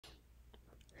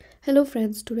Hello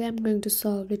friends, today I'm going to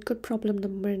solve LeetCode problem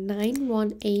number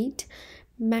 918,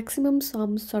 maximum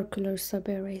sum circular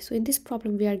subarray. So in this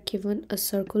problem we are given a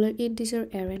circular integer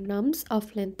array nums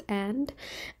of length and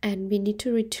we need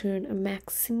to return a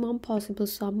maximum possible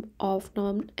sum of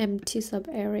non-empty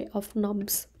subarray of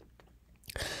nums.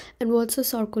 And what's a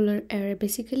circular array?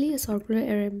 Basically a circular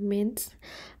array means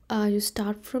you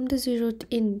start from the 0th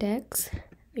index,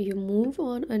 you move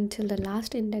on until the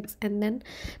last index, and then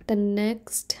the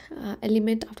next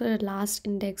element after the last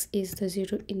index is the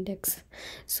 0th index.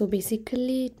 So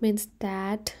basically it means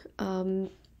that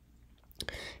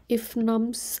if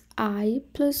nums I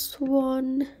plus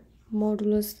 1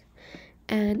 modulus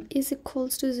n is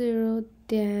equals to 0,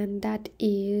 then that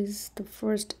is the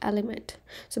first element.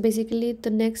 So basically the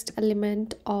next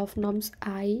element of nums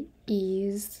I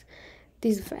is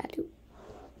this value,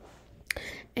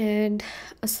 and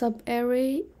a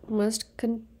subarray must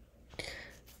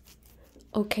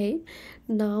okay,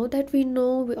 now that we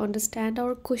understand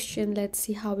our question, let's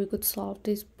see how we could solve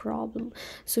this problem.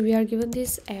 So we are given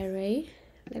this array,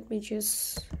 let me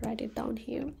just write it down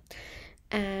here,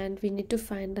 and we need to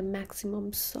find the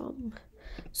maximum sum.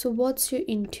 So what's your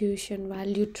intuition while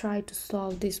you try to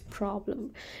solve this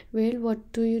problem? Well,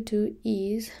 what do you do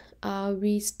is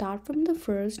we start from the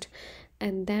first,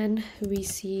 and then we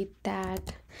see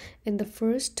that in the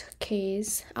first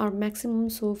case our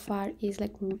maximum so far is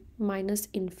like minus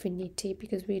infinity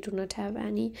because we do not have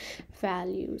any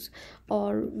values,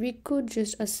 or we could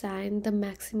just assign the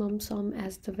maximum sum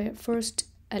as the first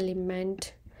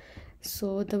element.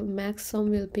 So the max sum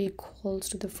will be equals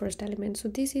to the first element. So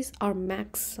this is our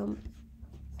max sum.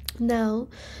 Now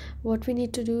what we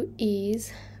need to do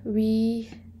is we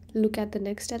look at the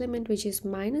next element, which is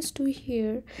minus 2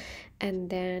 here, and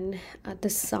then the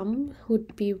sum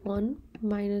would be 1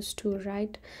 minus 2,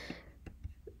 right?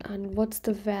 And what's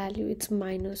the value? It's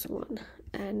minus 1.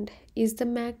 And is the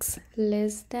max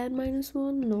less than minus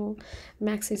 1? No,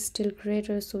 max is still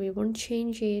greater, so we won't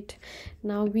change it.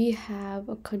 Now we have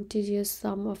a contiguous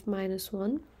sum of minus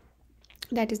 1,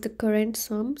 that is the current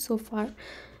sum so far.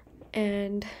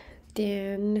 And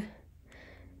then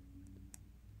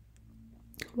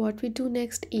what we do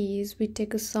next is we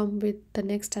take a sum with the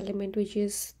next element, which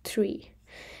is 3.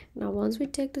 Now once we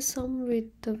take the sum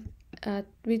with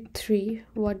 3,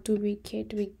 what do we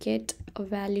get? We get a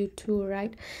value 2,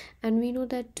 right? And we know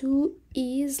that 2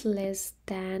 is less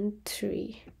than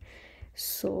 3,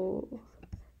 so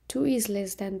 2 is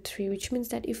less than 3, which means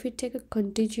that if we take a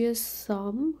contiguous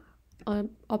sum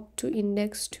up to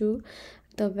index 2,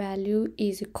 the value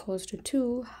is equals to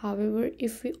 2. However,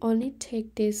 if we only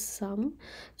take this sum,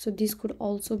 so this could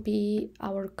also be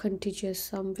our contiguous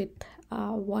sum with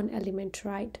one element,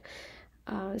 right?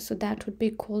 So that would be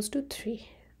equals to 3.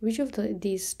 Which of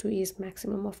these two is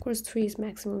maximum? Of course 3 is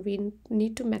maximum. We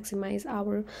need to maximize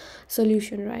our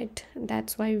solution, right?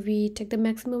 That's why we take the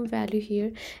maximum value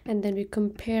here, and then we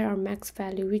compare our max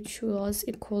value, which was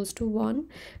equals to 1,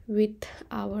 with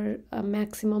our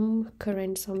maximum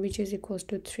current sum, which is equals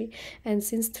to 3. And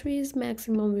since 3 is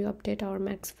maximum, we update our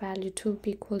max value to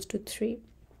be equals to 3.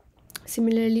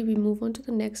 Similarly, we move on to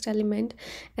the next element,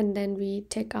 and then we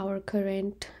take our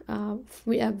current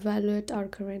we evaluate our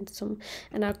current sum,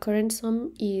 and our current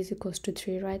sum is equals to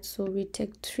 3, right? So we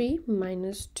take 3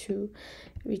 minus 2,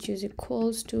 which is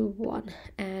equals to 1,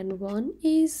 and 1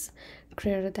 is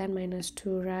greater than minus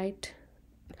 2, right?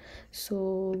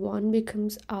 So 1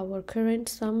 becomes our current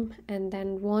sum, and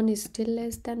then 1 is still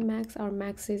less than max. Our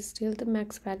max is still the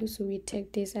max value, so we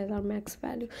take this as our max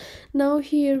value. Now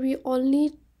here we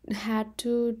only have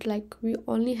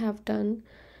done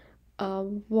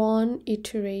one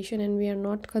iteration, and we are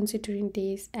not considering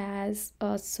this as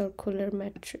a circular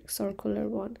matrix, circular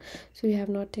one, so we have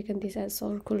not taken this as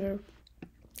circular.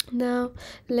 Now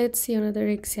let's see another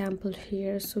example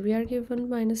here. So we are given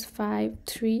minus 5,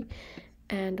 3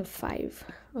 and a 5.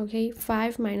 Okay,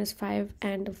 5 minus 5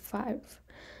 and a 5,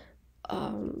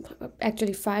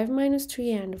 actually 5 minus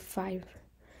 3 and a 5.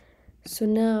 So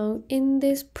now in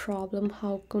this problem,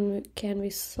 how can we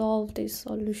solve this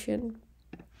solution?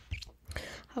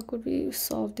 How could we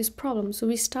solve this problem? So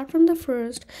we start from the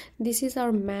first. This is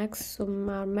our max, so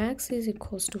our max is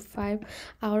equals to 5.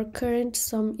 Our current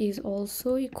sum is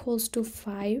also equals to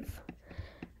 5.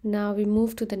 Now we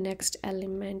move to the next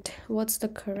element. What's the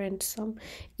current sum?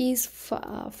 Is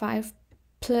 5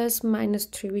 plus minus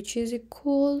 3, which is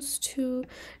equals to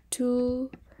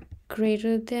 2,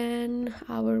 greater than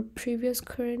our previous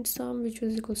current sum, which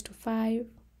was equals to 5.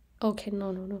 Okay,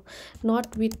 no,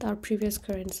 not with our previous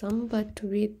current sum, but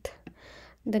with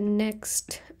the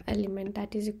next element,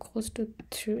 that is equals to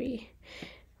 3.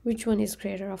 which one is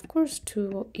greater? Of course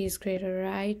 2 is greater,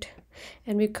 right?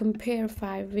 And we compare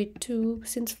 5 with 2.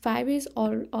 Since 5 is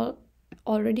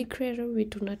already greater, we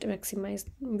do not maximize,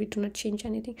 we do not change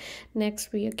anything.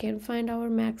 Next, we again find our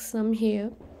max sum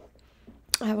here,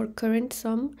 our current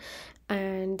sum,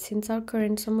 and since our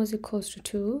current sum was equals to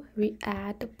 2, we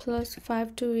add plus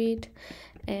 5 to it,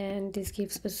 and this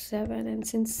gives us 7. And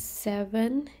since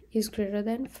 7 is greater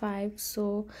than 5,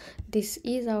 so this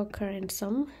is our current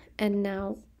sum. And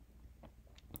now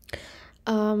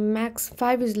max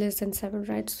 5 is less than 7,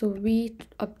 right? So we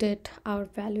update our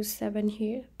value 7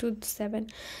 here to 7.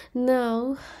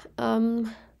 Now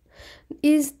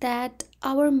is that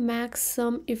our max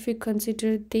sum if we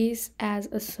consider this as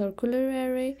a circular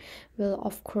array? Well,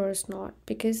 of course not,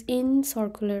 because in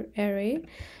circular array,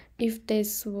 if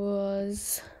this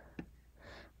was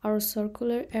our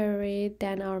circular array,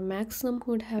 then our maximum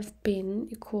would have been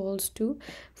equals to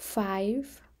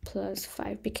 5 plus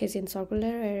 5, because in circular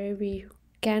array we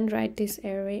can write this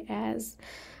array as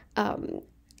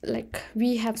like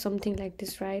we have something like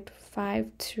this, right?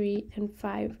 5, 3 and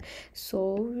 5.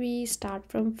 So we start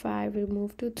from 5, we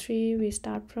move to 3, we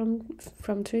start from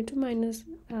 3 to minus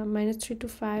 3 to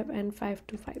 5, and 5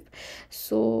 to 5.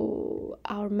 So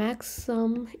our max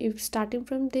sum, if starting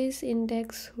from this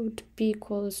index, would be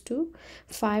equals to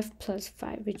 5 plus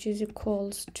 5, which is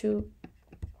equals to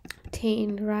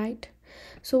 10, right?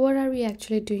 So what are we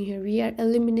actually doing here? We are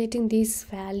eliminating this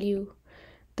value,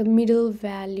 the middle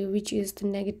value, which is the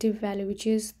negative value, which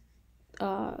is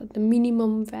the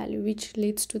minimum value, which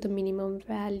leads to the minimum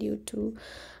value to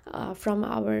from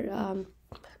our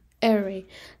array.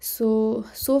 So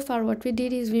far what we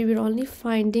did is we were only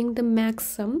finding the max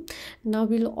sum. Now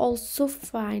we'll also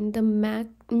find the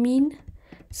mean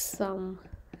sum,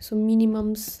 so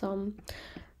minimum sum,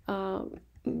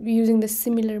 using the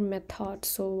similar method.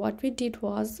 So what we did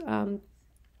was,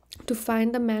 to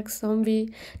find the max sum,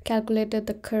 we calculated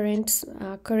the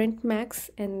current max,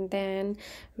 and then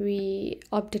we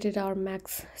updated our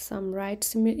max sum,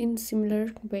 right? In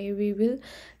similar way, we will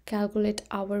calculate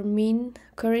our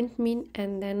current mean,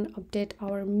 and then update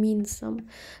our mean sum.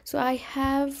 So I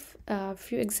have a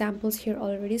few examples here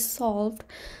already solved.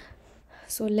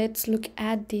 So let's look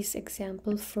at this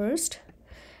example first.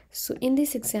 So in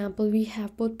this example, we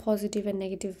have both positive and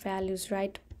negative values,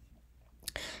 right?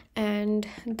 And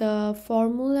the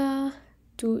formula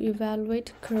to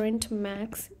evaluate current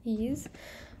max is,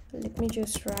 let me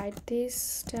just write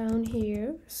this down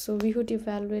here. So we would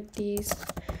evaluate this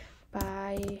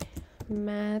by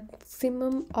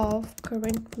maximum of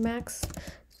current max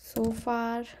so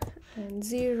far, and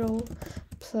 0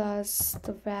 plus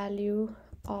the value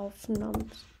of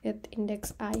nums at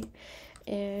index I,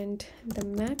 and the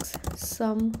max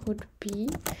sum would be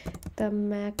the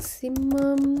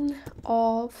maximum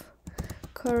of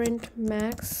current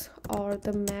max or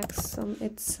the max sum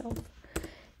itself.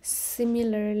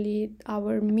 Similarly,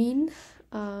 our mean,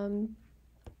 for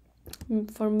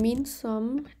mean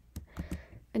sum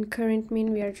and current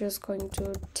mean, we are just going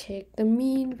to take the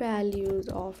mean values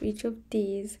of each of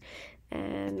these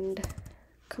and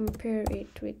compare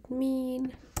it with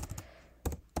mean,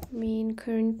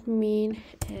 current mean,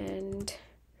 and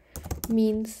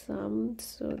mean sum.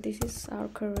 So this is our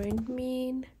current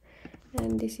mean,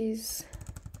 and this is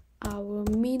our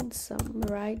mean sum,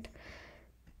 right?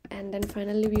 And then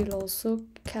finally we will also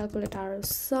calculate our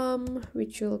sum,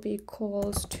 which will be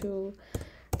equals to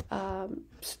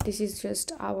this is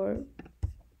just our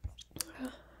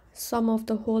sum of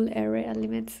the whole array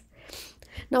elements.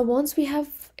 Now once we have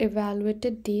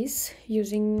evaluated this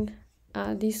using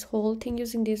this whole thing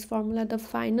using this formula, the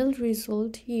final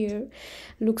result here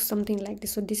looks something like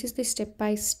this. So this is the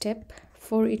step-by-step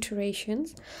 4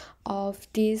 iterations of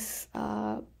this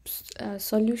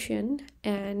solution,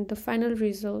 and the final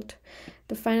result,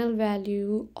 the final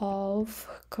value of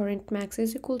current max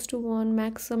is equals to 1,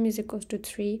 max sum is equals to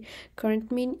 3,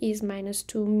 current mean is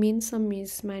 -2, mean sum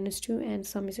is -2, and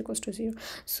sum is equals to 0.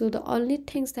 So the only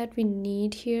things that we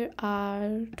need here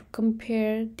are to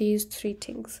compare these 3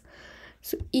 things.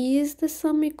 So is the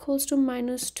sum equals to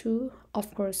 -2?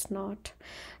 Of course not.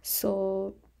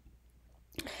 So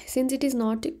since it is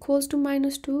not equals to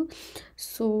 -2,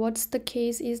 so what's the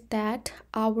case is that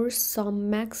our sum,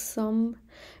 max sum,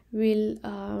 will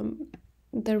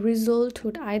the result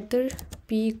would either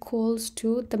be equals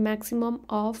to the maximum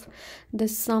of the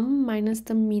sum minus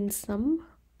the mean sum,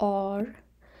 or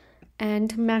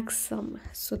and max sum.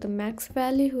 So the max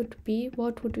value would be,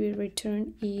 what would we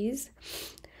return is,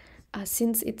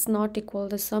 since it's not equal,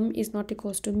 the sum is not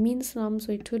equals to mean sum,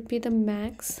 so it would be the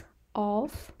max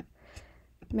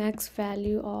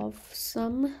value of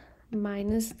sum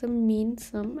minus the mean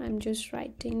sum. I'm just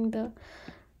writing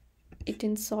it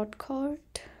in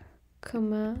shortcut,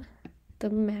 comma, the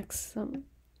max sum.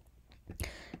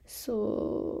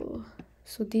 So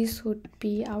this would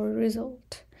be our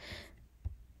result.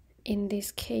 In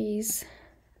this case,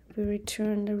 we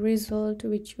return the result,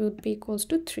 which would be equals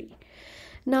to 3.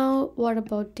 Now what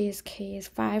about this case?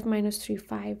 5 minus 3,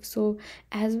 5. So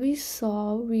as we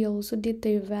saw, we also did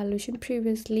the evaluation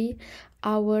previously.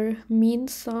 Our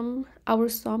sum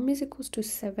is equals to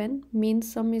 7, mean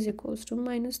sum is equals to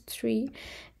minus 3,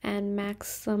 and max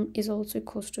sum is also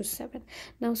equals to 7.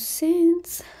 Now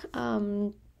since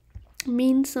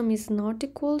mean sum is not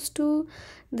equals to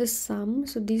the sum,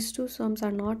 so these two sums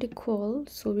are not equal,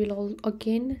 so we'll all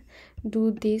again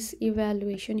do this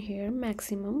evaluation here,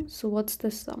 maximum. So what's the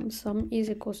sum is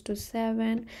equals to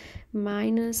 7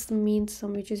 minus the mean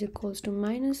sum, which is equals to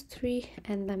minus 3,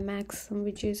 and the max sum,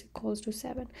 which is equals to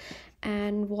 7.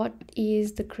 And what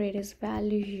is the greatest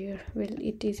value here? Well,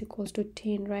 it is equals to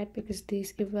 10, right? Because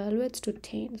this evaluates to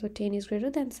 10, so 10 is greater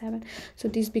than 7, so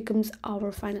this becomes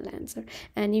our final answer.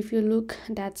 And if you look,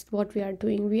 that's what we are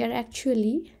doing. We are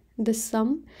actually the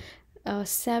sum,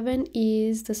 7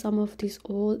 is the sum of this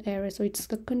whole array, so it's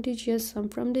the contiguous sum.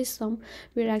 From this sum,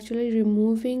 we're actually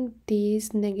removing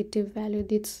this negative value.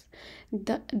 It's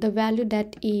the value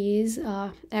that is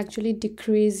actually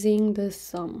decreasing the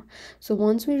sum. So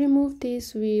once we remove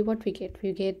this, we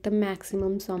get the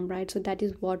maximum sum, right? So that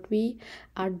is what we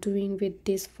are doing with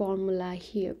this formula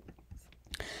here.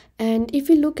 And if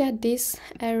you look at this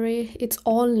array, it's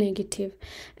all negative,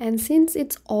 and since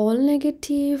it's all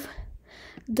negative,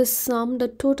 the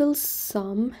total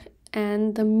sum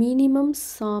and the minimum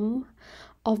sum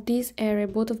of this array,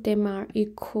 both of them are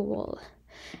equal.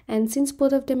 And since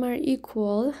both of them are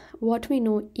equal, what we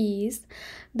know is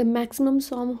the maximum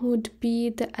sum would be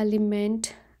the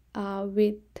element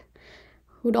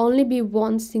would only be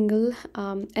one single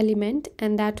element,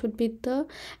 and that would be the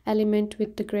element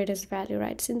with the greatest value,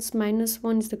 right? Since minus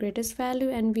 1 is the greatest value,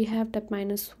 and we have that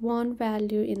minus 1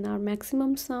 value in our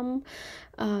maximum sum,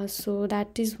 so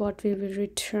that is what we will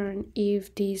return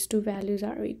if these two values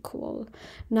are equal.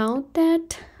 Now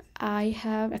that I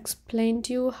have explained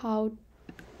you how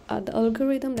the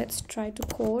algorithm, let's try to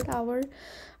code our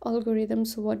algorithm.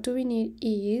 So what do we need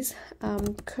is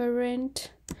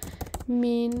current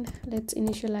min, let's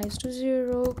initialize to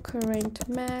 0, current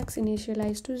max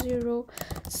initialize to 0,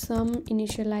 sum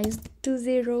initialized to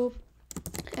 0,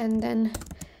 and then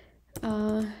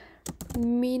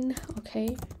min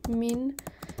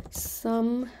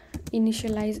sum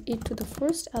initialize it to the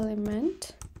first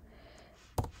element,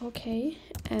 okay,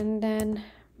 and then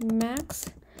max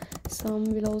sum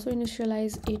will also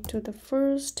initialize it to the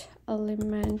first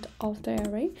element of the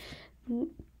array.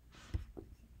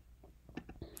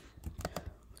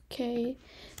 Okay,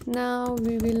 now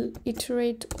we will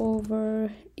iterate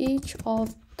over each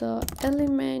of the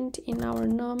element in our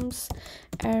nums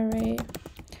array.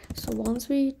 So once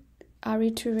we are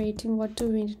iterating, what do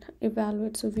we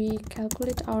evaluate? So we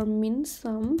calculate our min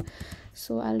sum.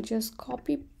 So I'll just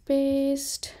copy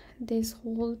paste this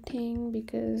whole thing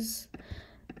because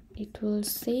it will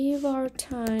save our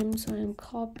time. So I'm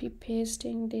copy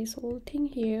pasting this whole thing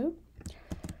here.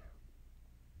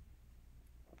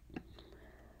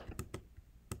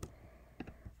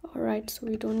 Alright, so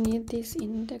we don't need this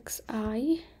index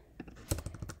I.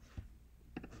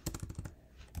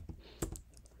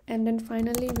 And then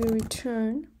finally we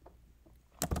return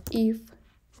if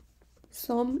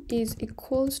sum is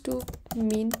equals to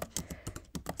min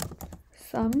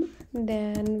sum,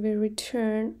 then we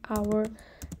return our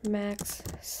max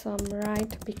sum,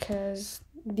 right? Because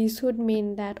this would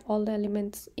mean that all the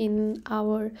elements in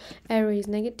our array is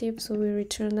negative, so we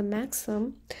return the max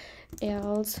sum.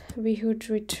 Else we would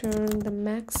return the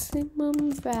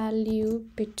maximum value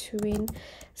between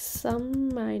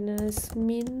sum minus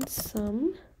min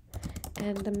sum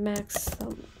and the max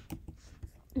sum.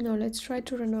 Now let's try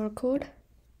to run our code.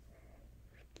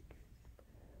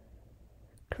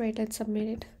 Great, and submit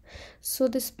it. So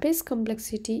the space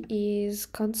complexity is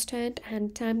constant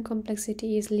and time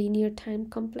complexity is linear time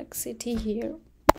complexity here.